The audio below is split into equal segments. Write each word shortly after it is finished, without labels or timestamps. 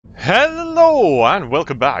Hello and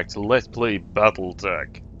welcome back to Let's Play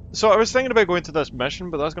Battletech. So I was thinking about going to this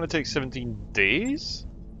mission, but that's going to take 17 days.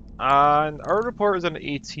 And our report is in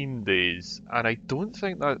 18 days. And I don't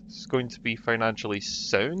think that's going to be financially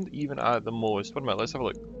sound, even at the most. Wait a minute, let's have a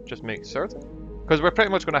look. Just make certain. Because we're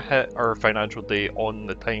pretty much going to hit our financial day on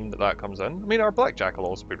the time that that comes in. I mean, our blackjack will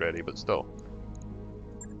also be ready, but still.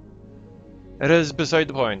 It is beside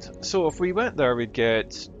the point. So if we went there, we'd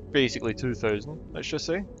get basically 2,000, let's just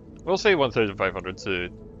say. We'll say 1,500 to,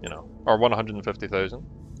 you know, or 150,000.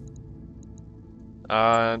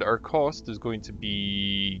 And our cost is going to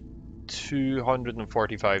be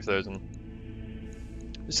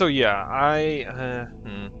 245,000. So yeah,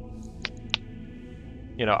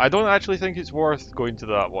 you know, I don't actually think it's worth going to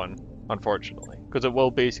that one, unfortunately. Because it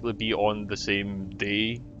will basically be on the same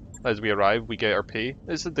day as we arrive, we get our pay.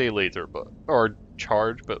 It's a day later, but, or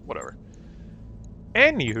charge, but whatever.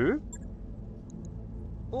 Anywho,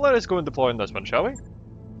 let us go and deploy on this one, shall we?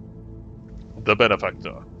 The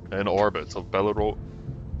Benefactor, in orbit of Belero...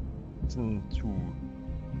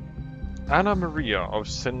 Anna Maria of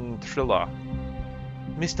Centrilla.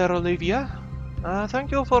 Mr. Olivia,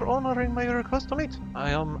 thank you for honoring my request to meet.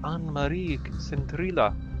 I am Anne-Marie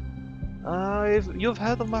Centrilla. You've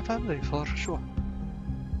heard of my family, for sure.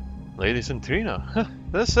 Lady Centrina,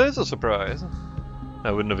 this is a surprise.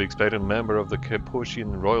 I wouldn't have expected a member of the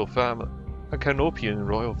Canopian royal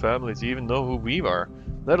family to even know who we are,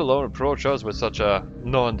 let alone approach us with such a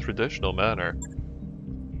non-traditional manner.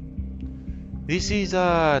 This is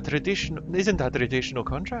isn't a traditional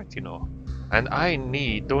contract, you know, and I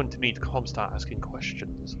don't need constant asking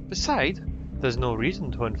questions. Besides, there's no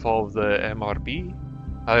reason to involve the MRB.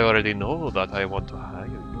 I already know that I want to hire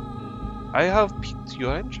you. I have piqued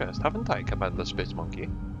your interest, haven't I, Commander Space Monkey?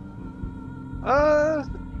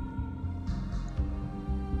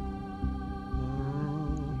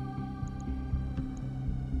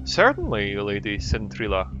 Certainly, Lady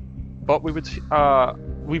Centrilla, but we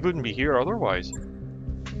wouldn't be here otherwise.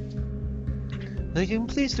 I am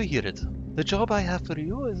pleased to hear it. The job I have for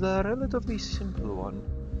you is a relatively simple one.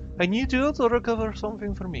 I need you to recover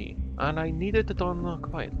something for me, and I need it done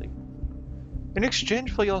quietly. In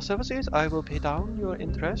exchange for your services, I will pay down your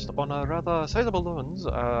interest on a rather sizable loans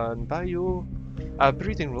and buy you a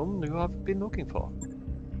breathing room you have been looking for.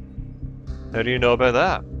 How do you know about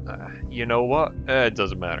that? You know what? It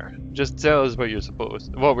doesn't matter. Just tell us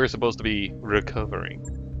what we're supposed to be recovering.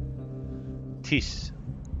 Tis.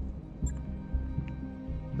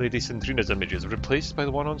 Lady Centrina's image is replaced by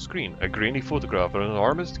the one on screen, a grainy photograph of an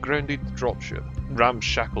enormous grounded dropship.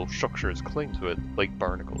 Ramshackle structures cling to it like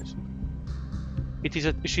barnacles.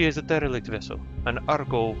 She is a derelict vessel, an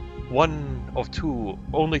Argo, one of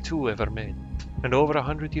only two ever made, and over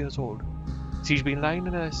 100 years old. She's been lying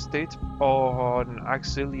in a state on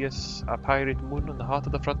Axilius, a pirate moon on the heart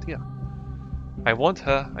of the frontier. I want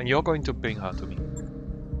her, and you're going to bring her to me.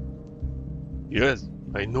 Yes,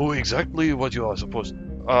 I know exactly what you are supposed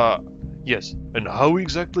to... yes, and how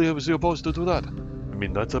exactly I was supposed to do that? I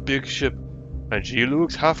mean, that's a big ship, and she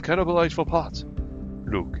looks half cannibalized for parts.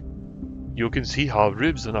 Look, you can see her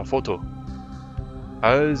ribs in a photo.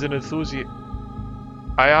 I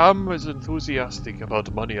am as enthusiastic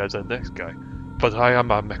about money as the next guy, but I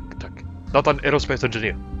am a mech tech, not an aerospace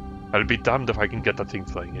engineer. I'll be damned if I can get that thing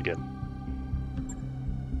flying again.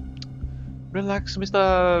 Relax,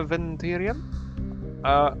 Mr. Ventarian.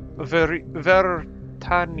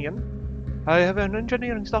 Vertanian. I have an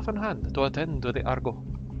engineering staff on hand to attend to the Argo.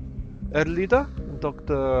 Our leader,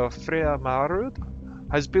 Dr. Freya Marud,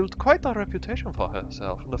 has built quite a reputation for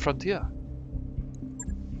herself on the frontier.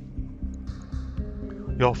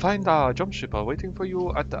 You'll find a jump ship waiting for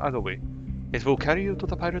you at the alleyway. It will carry you to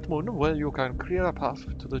the pirate moon where you can clear a path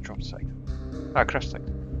to the crash site.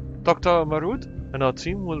 Dr. Marud and our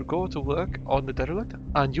team will go to work on the derelict,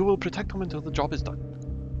 and you will protect them until the job is done.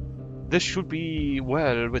 This should be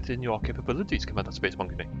well within your capabilities, Commander Space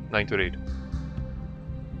Monkey 928.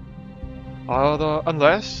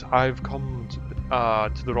 Unless I've come to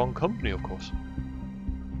the wrong company, of course.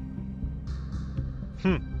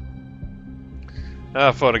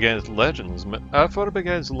 For against legends,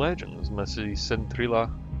 Mrs. Centrilla.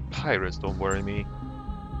 Pirates don't worry me.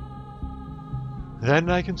 Then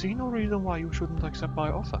I can see no reason why you shouldn't accept my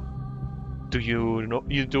offer. Do you know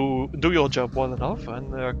you do your job well enough,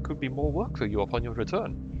 and there could be more work for you upon your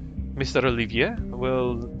return. Mr. Olivier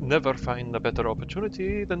will never find a better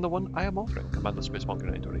opportunity than the one I am offering, Commander Space Monkey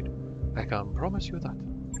 928. I can promise you that.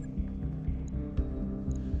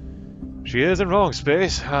 She isn't wrong,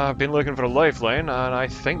 Space. I've been looking for a lifeline, and I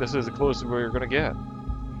think this is the closest we're gonna get.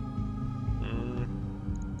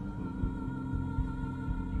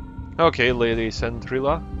 Okay, Lady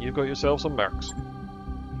Centrilla, you got yourself some mercs.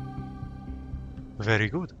 Very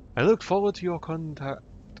good. I look forward to your contact,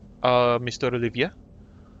 Mr. Olivier.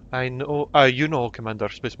 I know, you know Commander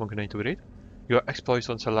Space Monkey 928. Your exploits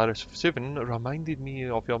on Solaris 7 reminded me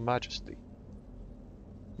of your majesty.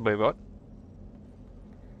 Wait, what?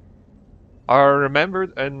 Are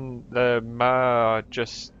remembered in the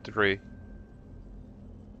Magistry.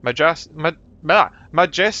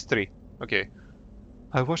 Magistry. Okay.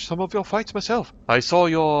 I watched some of your fights myself. I saw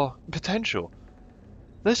your potential.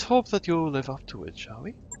 Let's hope that you live up to it, shall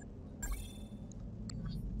we?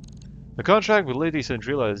 The contract with Lady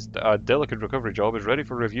Centrilla is a delicate recovery job is ready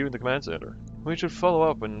for review in the command center. We should follow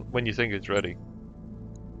up when you think it's ready.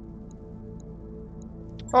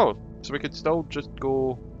 Oh, so we could still just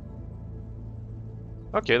go...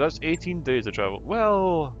 Okay, that's 18 days of travel.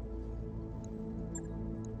 Well...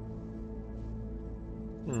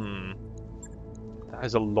 That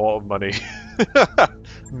is a lot of money.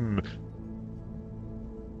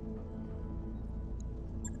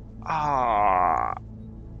 Ah.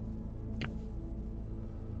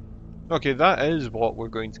 Okay, that is what we're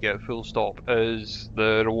going to get full stop, is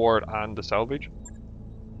the reward and the salvage.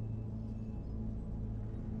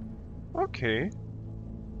 Okay.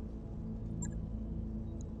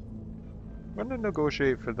 I'm going to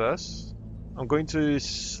negotiate for this. I'm going to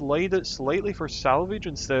slide it slightly for salvage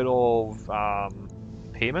instead of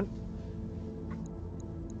payment.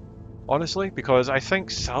 Honestly, because I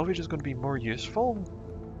think salvage is going to be more useful.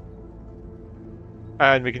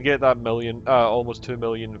 And we can get that million, almost 2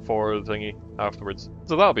 million for the thingy afterwards.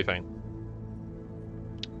 So that'll be fine.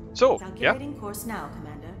 So, yeah. Calculating course now,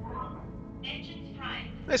 Commander. Engines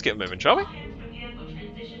prime. Let's get moving, shall we? All hands prepare for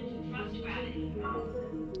transition to thrust gravity.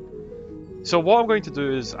 So what I'm going to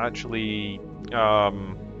do is actually,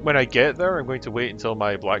 when I get there, I'm going to wait until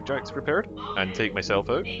my blackjack's prepared and take myself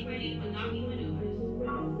out. Make ready for docking maneuvers.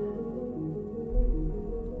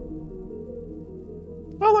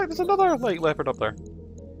 Oh look, there's another like leopard up there.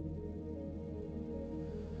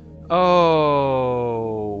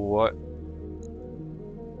 Oh, what?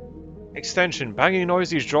 Extension. Banging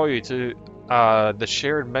noises draw you to the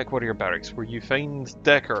shared mech warrior barracks, where you find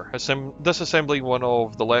Decker disassembling one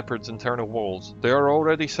of the leopard's internal walls. There are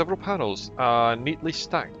already several panels neatly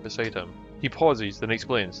stacked beside him. He pauses, then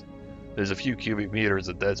explains. There's a few cubic meters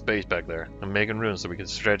of dead space back there. I'm making room so we can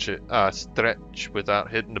stretch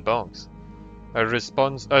without hitting the bunks. As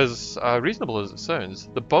reasonable as it sounds,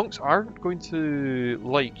 the bunks aren't going to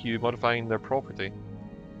like you modifying their property.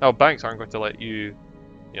 No, banks aren't going to let you,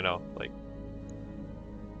 you know, like...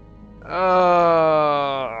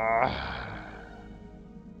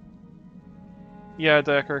 Yeah,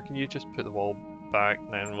 Decker, can you just put the wall back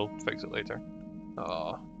and then we'll fix it later?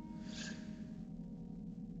 Oh.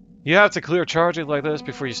 You have to clear charges like this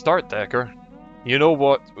before you start, Decker. You know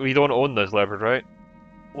what? We don't own this leopard, right?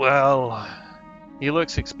 Well... He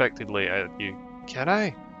looks expectantly at you. Can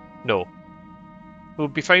I? No. We'll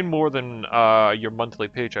be fined more than your monthly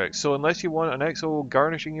paycheck, so unless you want an XO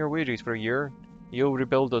garnishing your wages for a year, you'll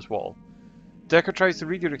rebuild this wall. Decker tries to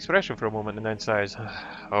read your expression for a moment and then sighs.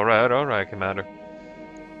 Alright, Commander.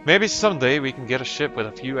 Maybe someday we can get a ship with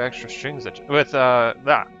a few extra strings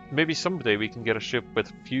Maybe someday we can get a ship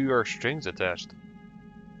with fewer strings attached.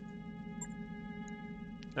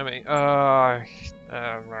 I mean,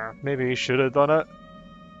 maybe he should have done it.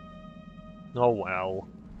 Oh well.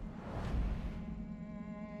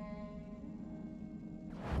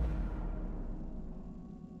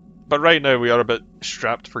 But right now we are a bit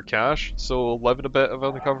strapped for cash, so live in a bit of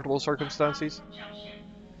uncomfortable circumstances.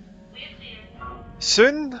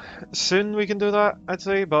 Soon we can do that, I'd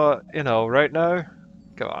say, but, you know, right now,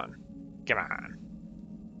 come on.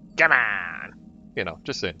 You know,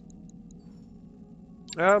 just saying.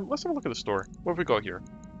 Let's have a look at the store. What have we got here?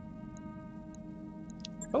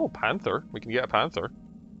 Oh, Panther. We can get a Panther.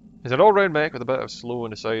 It's an all-round mech with a bit of slow on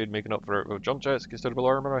the side, making up for it with jump jets, considerable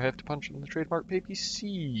armor, a hefty punch, and the trademark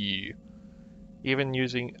PPC. Even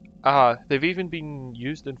using... they've even been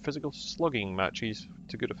used in physical slugging matches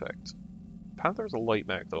to good effect. Panther's a light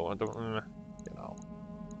mech, though. I don't... you know...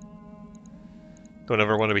 Don't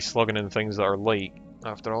ever want to be slugging in things that are light,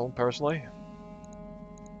 after all, personally.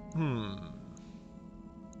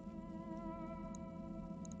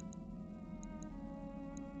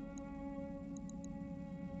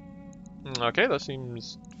 Okay, that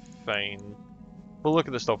seems fine. We'll look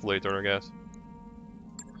at this stuff later, I guess.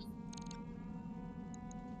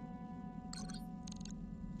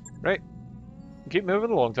 Right. Keep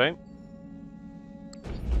moving along, time.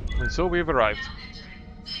 And so we've arrived.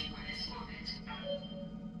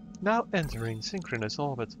 Now entering synchronous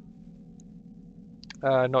orbit.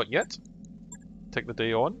 Not yet. Take the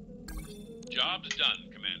day on. Job's done,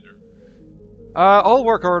 Commander. All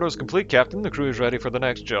work orders complete, Captain. The crew is ready for the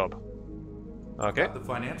next job. Okay. Got the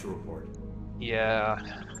financial report. Yeah.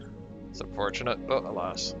 It's unfortunate, but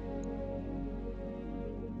alas.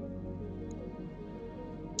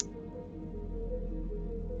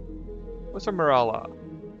 What's our morale at?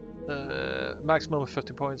 Maximum of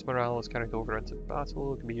 50 points. Morale is carried over into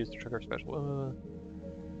battle. It can be used to trigger special.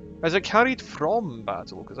 Is it carried from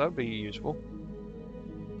battle? Because that would be useful.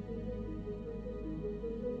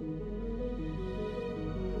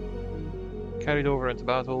 Carried over into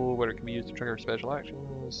battle, where it can be used to trigger special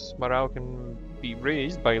actions. Morale can be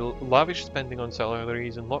raised by lavish spending on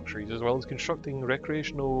salaries and luxuries, as well as constructing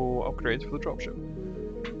recreational upgrades for the dropship.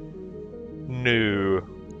 No.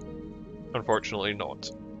 Unfortunately not.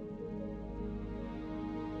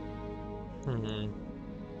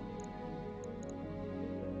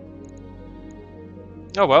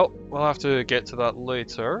 Oh well, we'll have to get to that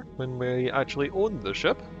later, when we actually own the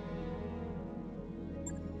ship.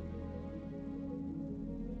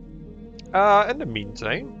 In the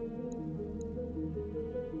meantime...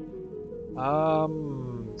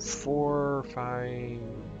 4, 5...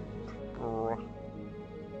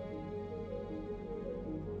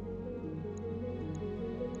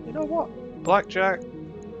 You know what? Blackjack,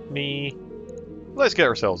 me... Let's get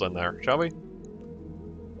ourselves in there, shall we?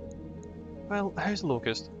 Well, how's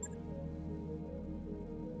Locust?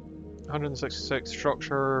 166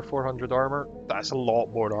 structure, 400 armor. That's a lot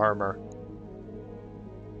more armor.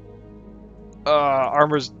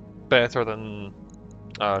 Armor's better than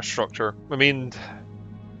structure. I mean,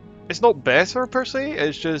 it's not better per se,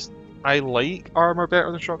 it's just I like armor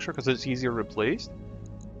better than structure because it's easier replaced.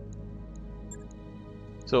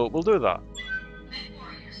 So we'll do that.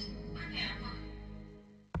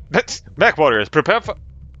 Mech warriors, prepare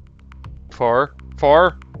for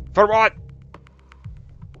what?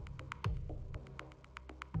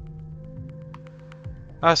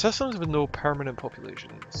 Systems with no permanent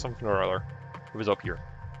population, something or other. It was up here.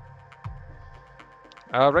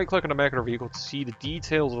 Right click on a mech or vehicle to see the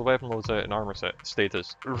details of the weapon loadout and armor set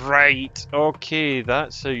status. Right, okay,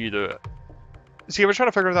 that's how you do it. See, I was trying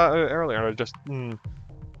to figure that out earlier and I just,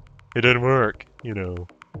 it didn't work, you know,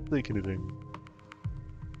 leaking it in.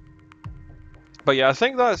 But yeah, I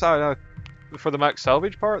think that's, for the max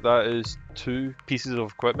salvage part, that is 2 pieces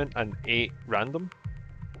of equipment and 8 random.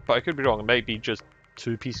 But I could be wrong, it might be just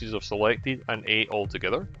 2 pieces of selected and 8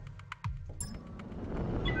 altogether.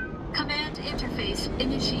 Command interface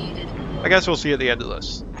initiated. I guess we'll see at the end of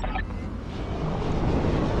this.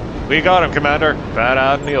 We got him, Commander. Bad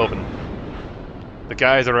out in the open. The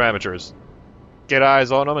guys are amateurs. Get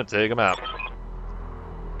eyes on them and take them out.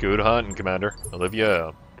 Good hunting, Commander. I'll live you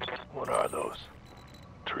out. What are those?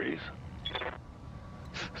 Trees?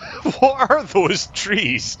 What are those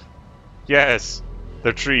trees? Yes,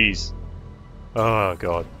 they're trees. Oh,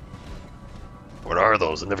 God. What are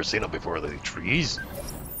those? I've never seen them before. Are they trees?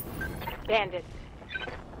 Bandits.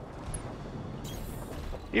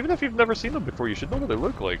 Even if you've never seen them before, you should know what they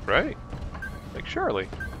look like, right? Like, surely.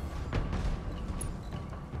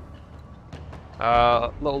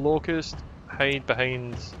 Little locust, hide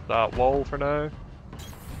behind that wall for now.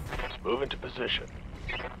 Move into position.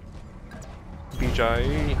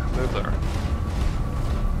 BJ, move there.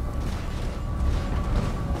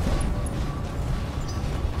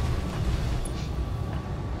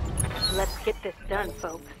 Let's get this done,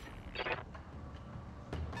 folks.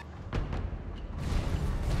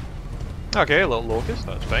 Okay, a little locust,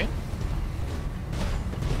 that's fine.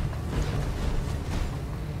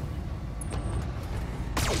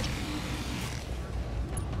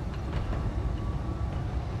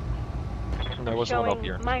 And there was one up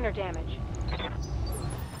here. Minor damage.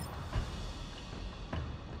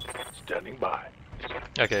 Standing by.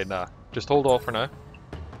 Okay, nah. Just hold off for now.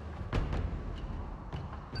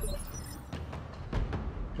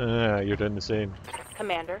 You're doing the same.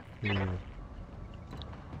 Commander. It's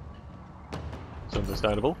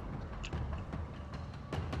understandable.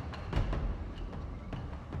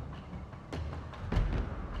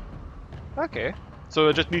 Okay. So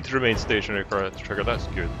I just need to remain stationary for it to trigger, that's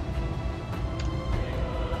good.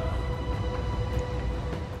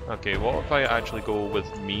 Okay, what if I actually go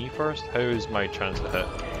with me first? How is my chance to hit?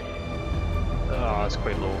 Ah, it's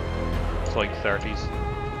quite low. It's like 30s.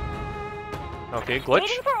 Okay, glitch.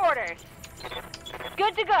 Waiting for orders.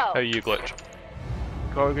 Good to go. How you glitch?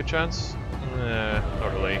 Got a good chance?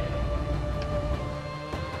 Not really.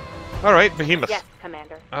 Alright, behemoth. Yes,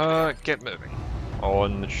 Commander. Get moving.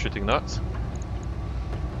 On shooting nuts.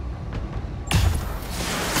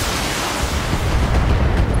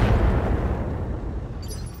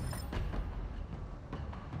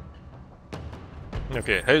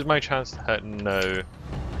 Okay, how's my chance to hit now?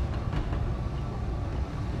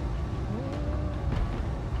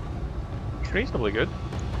 It's reasonably good.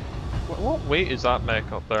 What weight is that mech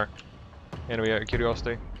up there? Anyway, out of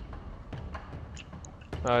curiosity.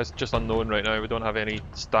 It's just unknown right now, we don't have any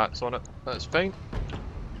stats on it. That's fine.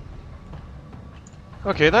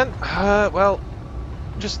 Okay then, well,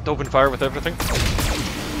 just open fire with everything.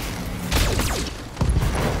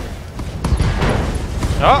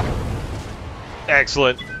 Ah!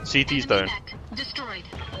 Excellent. CT's down. Mech destroyed.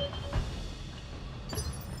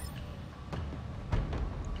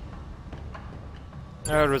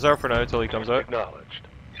 Reserve for now until he comes out. Acknowledged.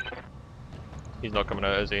 He's not coming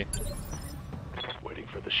out, is he? Waiting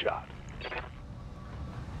for the shot.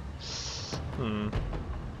 Hmm.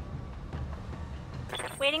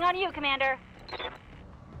 Waiting on you, Commander.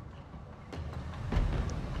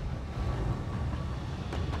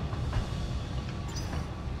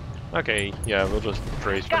 Okay, yeah, we'll just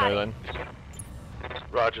brace for Got now it. then.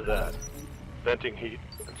 Roger that. Venting heat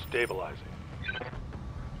and stabilizing.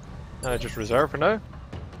 Just reserve for now.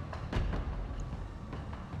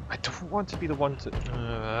 I don't want to be the one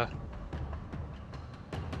to...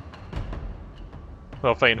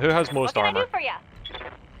 Well, fine. Who has most What can armor? I do for you?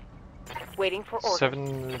 Waiting for orders.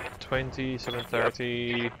 720,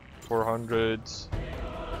 730, 400s.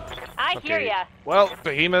 I hear Okay. ya. Well,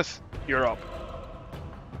 Behemoth, you're up.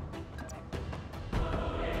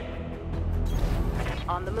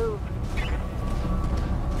 On the move.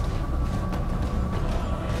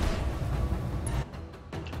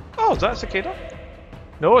 Oh, is that a cicada?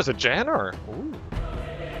 No, it's a Jenner. Ooh.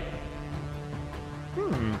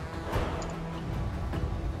 Hmm.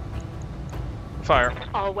 Fire.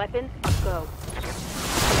 All weapons, up go.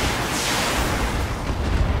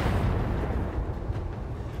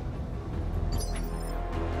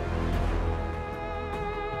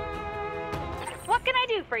 What can I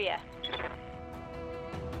do for you?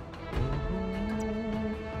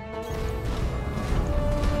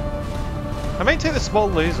 I might take the small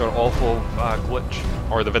laser off of Glitch,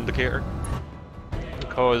 or the Vindicator.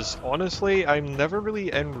 Because, honestly, I'm never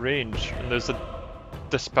really in range, and there's a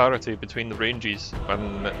disparity between the ranges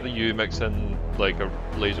when you mix in, like, a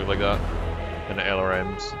laser like that, and the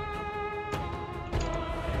LRMs.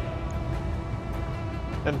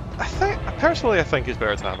 And personally I think it's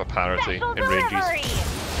better to have a parity Special in ranges. delivery!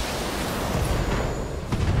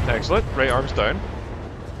 Excellent, right arm's down.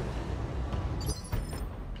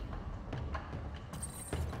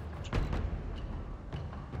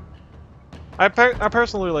 I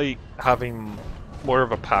personally like having more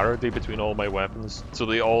of a parity between all my weapons, so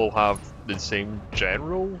they all have the same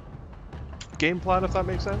general game plan, if that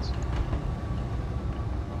makes sense.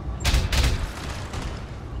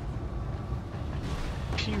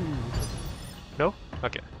 Pew. No?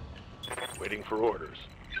 Okay. Waiting for orders.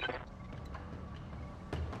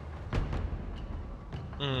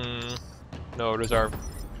 No, reserve.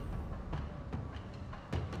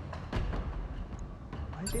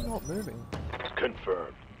 Why is he not moving?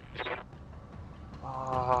 Confirmed.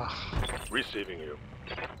 Ah, Receiving you.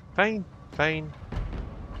 fine, fine.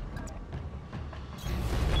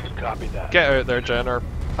 Copy that. Get out there, Jenner.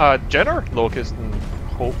 Jenner? Locust and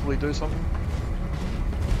hopefully do something.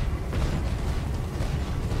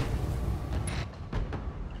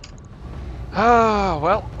 Ah,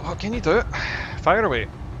 well, what can you do? Fire away.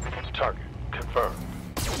 Target confirmed.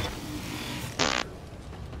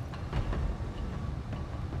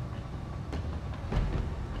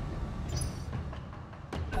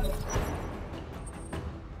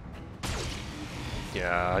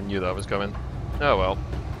 Yeah, I knew that was coming. Oh well.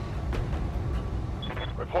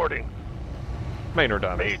 Reporting. Minor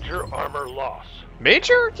damage. Major armor loss.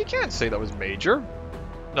 Major? You can't say that was major.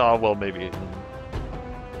 No, well maybe.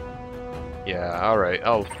 Yeah, alright.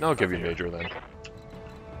 I'll give you major then.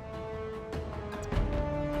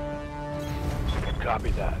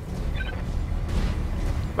 Copy that.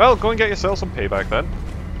 Well, go and get yourself some payback then.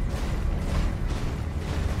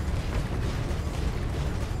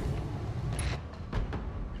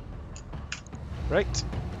 Right.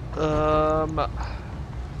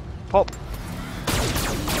 Pop.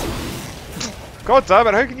 God damn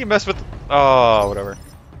it, how can you mess with... Oh, whatever.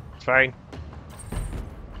 It's fine.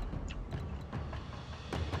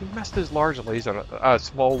 He missed his large laser,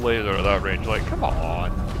 small laser at that range, like, come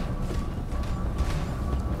on.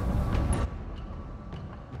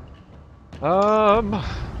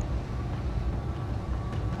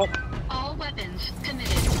 Pop. All weapons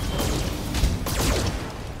committed.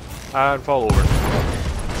 And fall over.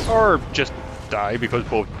 Or just die because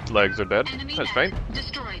both legs are dead. Enemy That's mech fine.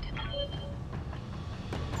 destroyed.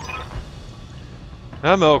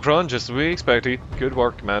 I'm Elkron, just as we expected. Good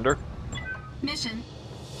work, Commander. Mission.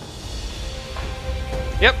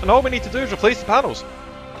 Yep, and all we need to do is replace the panels.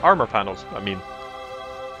 Armor panels, I mean.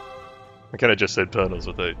 I kinda just said panels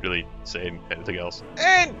without really saying anything else.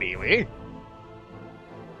 Anyway.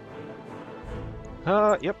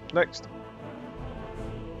 Yep, next.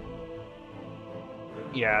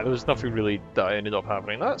 Yeah, there was nothing really that ended up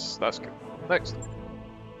happening. That's good. Next.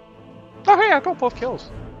 Oh hey, I got both kills.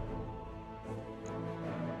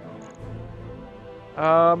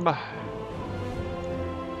 I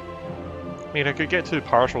mean, I could get 2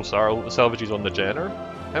 partial salvages on the Jenner.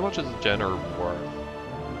 How much is the Jenner worth?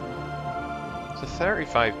 It's a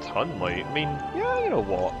 35 ton light. I mean, yeah, you know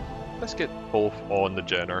what? Let's get both on the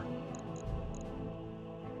Jenner.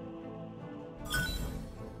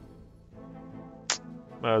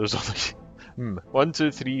 There's only 1,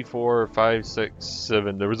 2, 3, 4, 5, 6,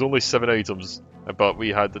 7. There was only 7 items, but we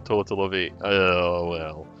had the total of 8. Oh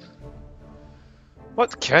well.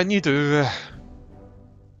 What can you do?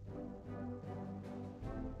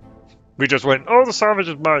 We just went, oh, the salvage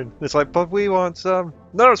is mine. It's like, but we want some.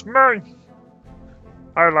 No, it's mine.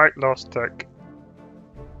 I like Lost Tech.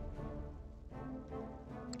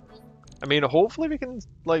 I mean, hopefully we can,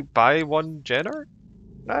 like, buy 1 Jenner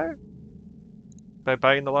now? By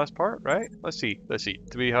buying the last part, right? Let's see.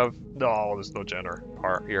 Do we have... No, there's no Jenner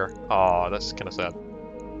part here. Aw, that's kind of sad.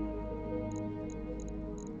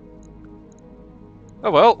 Oh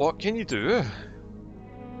well, what can you do?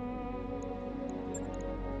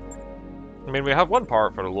 I mean, we have 1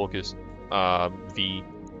 part for the Locust V.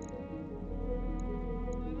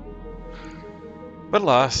 But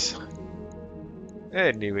alas.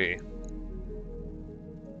 Anyway.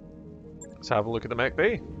 Let's have a look at the mech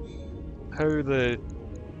bay. How the...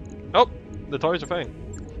 Oh! The toys are fine.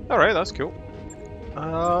 Alright, that's cool.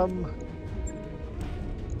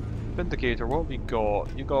 Vindicator, what have you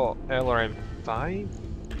got? You got LRM5?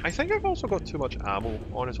 I think I've also got too much ammo,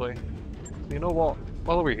 honestly. You know what?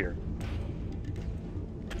 While we're here.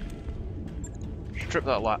 Strip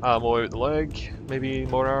that ammo out the leg. Maybe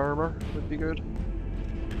more armor would be good.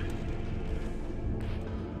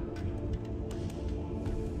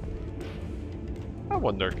 I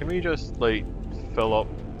wonder, can we just, like, fill up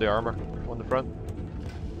the armor on the front?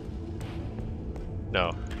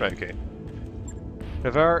 No. Right, okay.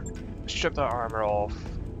 Revert, strip that armor off.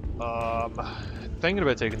 Thinking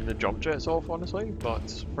about taking the jump jets off, honestly,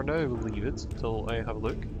 but for now we'll leave it until I have a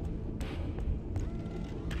look.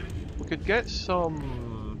 We could get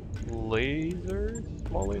some lasers,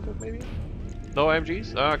 small lasers maybe? No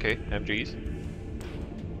MGs? Ah, okay, MGs.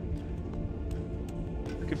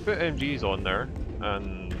 We could put MGs on there,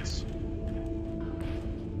 and...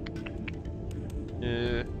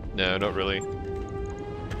 no, not really.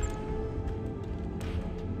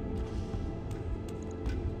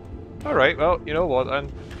 Alright, well, you know what then.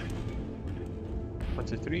 1,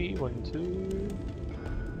 2, 3, 1, 2.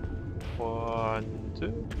 1,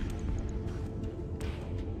 2.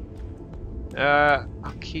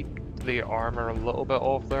 I'll keep the armor a little bit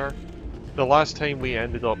off there. The last time we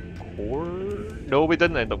ended up core... No, we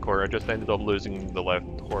didn't end up core, I just ended up losing the left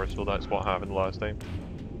core, so that's what happened last time.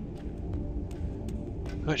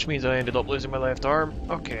 Which means I ended up losing my left arm.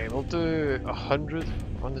 Okay, we'll do 100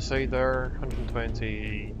 on the side there,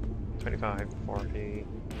 120, 25, 40,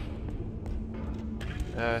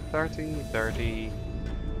 30, 30.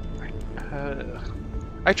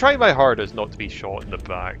 I try my hardest not to be shot in the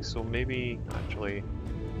back, so maybe actually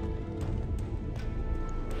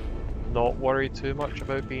not worry too much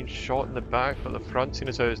about being shot in the back, but the front, seeing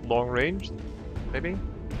as how it's long range, maybe?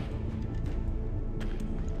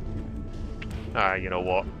 Ah, you know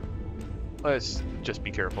what? Let's just be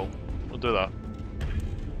careful. We'll do that.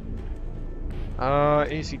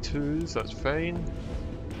 AC2s, that's fine.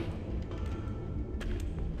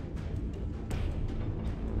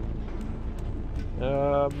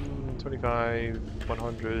 Um, 25,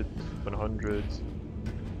 100, 100,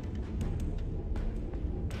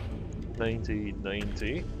 90,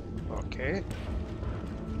 90. Okay.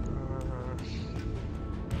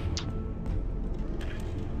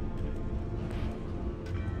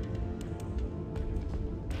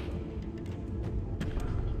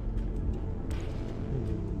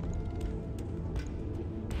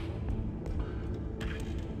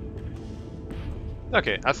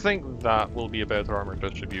 Okay, I think that will be a better armor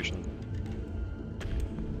distribution.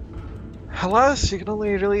 Alas, you can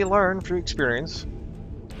only really learn through experience.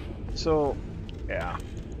 So, yeah.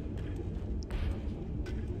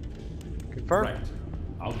 Confirm? Right.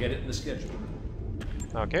 I'll get it in the schedule.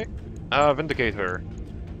 Okay. Vindicator.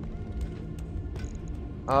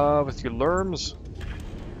 With your lerms.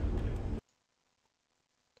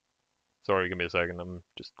 Sorry, give me a second. I'm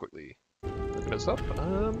just quickly looking this up.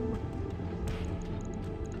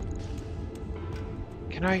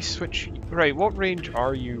 Can I switch? Right, what range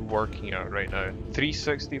are you working at right now?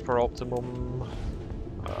 360 for optimum.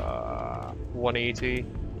 180.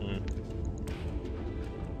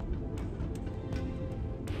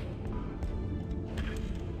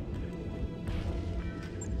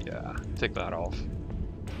 Yeah, take that off.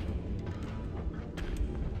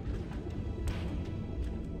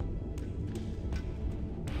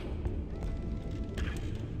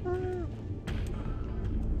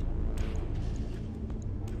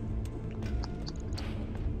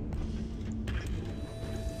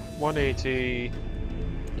 $180,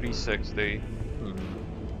 360.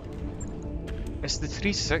 It's the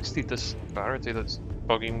 360 disparity that's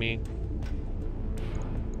bugging me.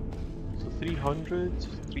 So 300,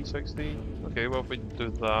 360. Okay, well if we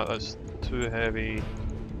do that, that's too heavy.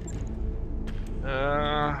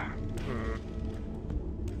 I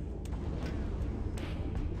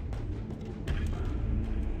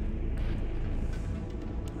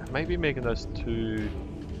might be making this too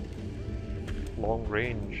long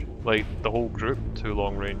range. Like, the whole group too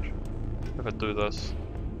long range. If I do this.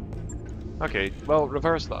 Okay, well,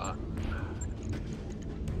 reverse that.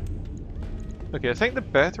 Okay, I think the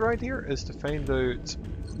better idea is to find out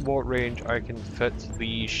what range I can fit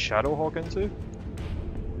the Shadowhawk into.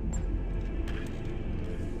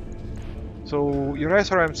 So, your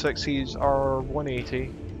SRM-60s are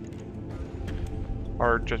 180.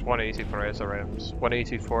 Or just 180 for SRMs.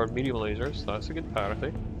 180 for medium lasers, that's a good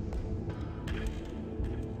parity.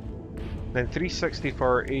 Then 360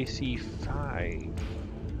 for AC5.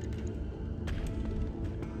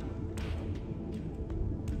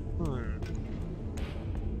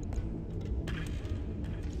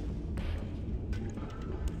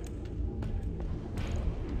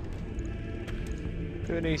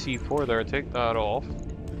 Do an AC4 there, take that off.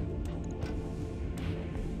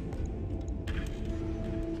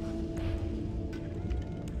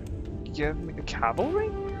 Give me a cavalry?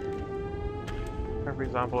 For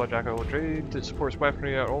example, a Jackal Trade that supports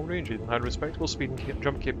weaponry at all ranges and had respectable speed and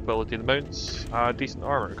jump capability. The mounts decent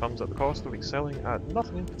armor. It comes at the cost of excelling at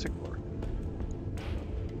nothing in particular.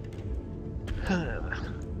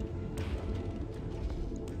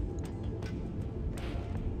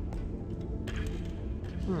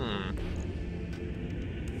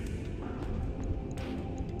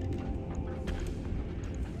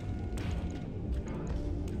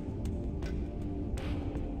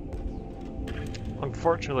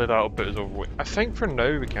 Unfortunately, that'll put us overweight. I think for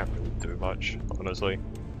now we can't really do much, honestly.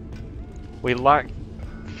 We lack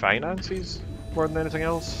finances more than anything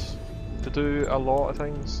else to do a lot of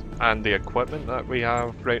things, and the equipment that we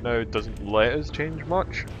have right now doesn't let us change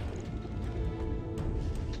much.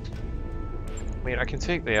 I mean, I can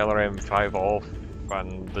take the LRM-5 off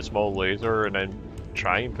and the small laser and then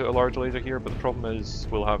try and put a large laser here, but the problem is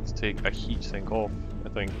we'll have to take a heatsink off, I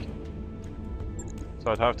think.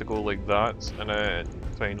 So I'd have to go like that, and then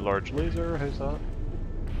find large laser. How's that?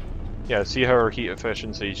 Yeah, see how our heat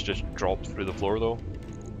efficiency's just dropped through the floor though?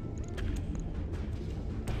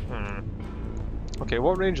 Okay,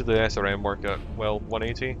 what range did the SRM work at? Well,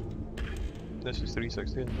 180. This is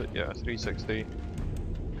 360, isn't it? Yeah, 360.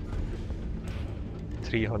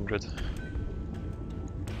 300.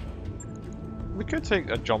 We could take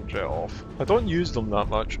a jump jet off. I don't use them that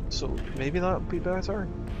much, so maybe that would be better.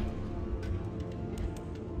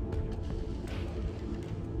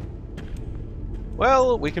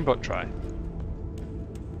 Well, we can but try.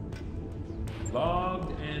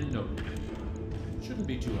 Logged and noted. Shouldn't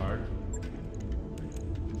be too hard.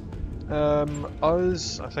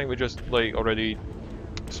 Us, I think we just like already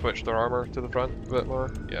switched our armor to the front a bit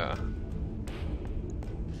more. Yeah.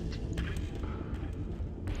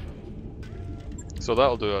 So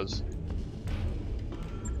that'll do us.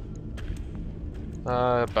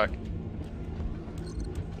 Back.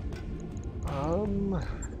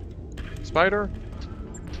 Spider?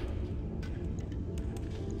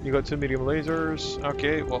 You got 2 medium lasers.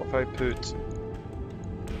 Okay, what if I put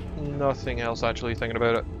nothing else actually thinking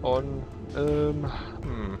about it on?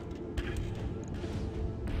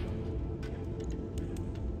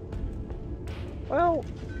 Well,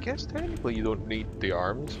 I guess technically you don't need the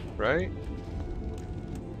arms, right?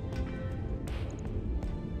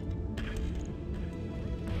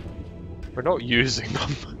 We're not using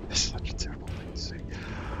them. It's such a terrible thing to say.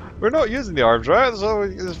 We're not using the arms, right? So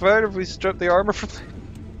it's fine if we strip the armor from them.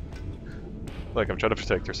 Like, I'm trying to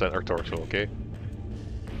protect your center torso, okay?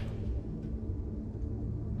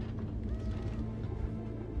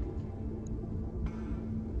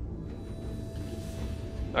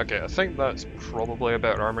 Okay, I think that's probably a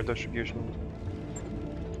better armor distribution.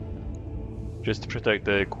 Just to protect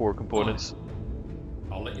the core components.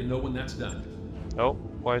 I'll let you know when that's done. Oh,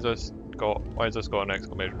 why has this got an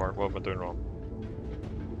exclamation mark? What am I doing wrong?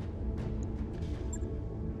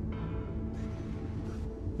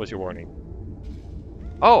 What's your warning?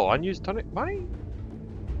 Oh, unused tonic. Why?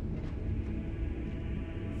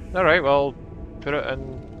 Alright, well, put it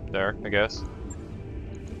in there, I guess.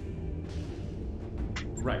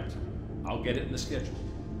 Right. I'll get it in the schedule.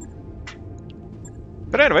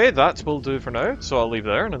 But anyway, that will do for now, so I'll leave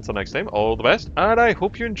there, and until next time, all the best, and I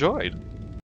hope you enjoyed.